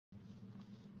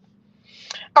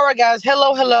All right, guys.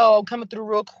 Hello, hello. I'm coming through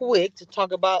real quick to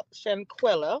talk about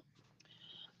Shanquella.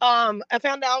 I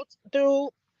found out through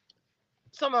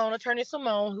Simone, attorney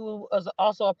Simone, who was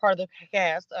also a part of the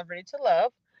cast of Ready to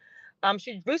Love.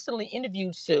 She recently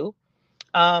interviewed Sue.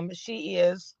 She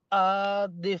is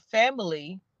the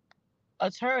family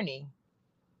attorney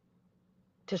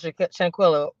to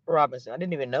Shanquella Robinson. I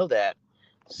didn't even know that.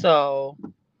 So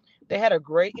they had a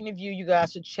great interview. You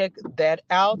guys should check that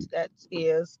out. That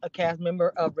is a cast member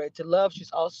of Ready to Love.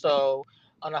 She's also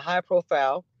on a high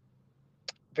profile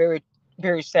very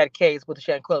very sad case with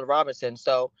Shanquella Robinson.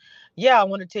 So, yeah, I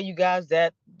want to tell you guys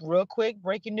that real quick.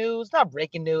 Breaking news, not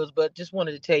breaking news, but just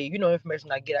wanted to tell you. Information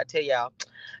I get, I tell y'all.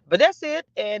 But that's it,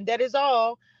 and that is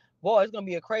all. Boy, it's gonna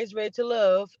be a crazy Ready to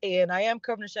Love, and I am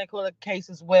covering the Shanquella case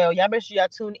as well. Y'all make sure y'all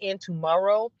tune in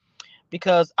tomorrow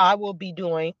because I will be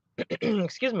doing.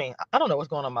 Excuse me, I don't know what's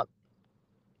going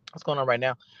on right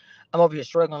now. I'm over here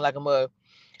struggling like a mug.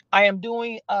 I am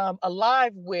doing a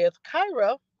live with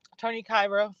Kyra, attorney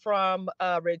Kyra from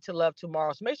Ready to Love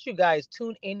tomorrow. So make sure you guys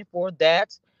tune in for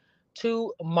that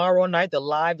tomorrow night. The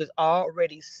live is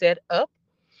already set up.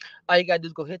 All you got to do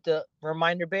is go hit the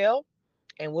reminder bell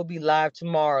and we'll be live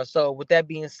tomorrow. So with that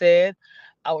being said,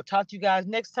 I will talk to you guys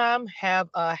next time. Have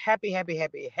a happy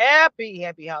holidays.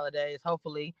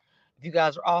 Hopefully, if you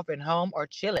guys are off and home or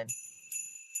chilling.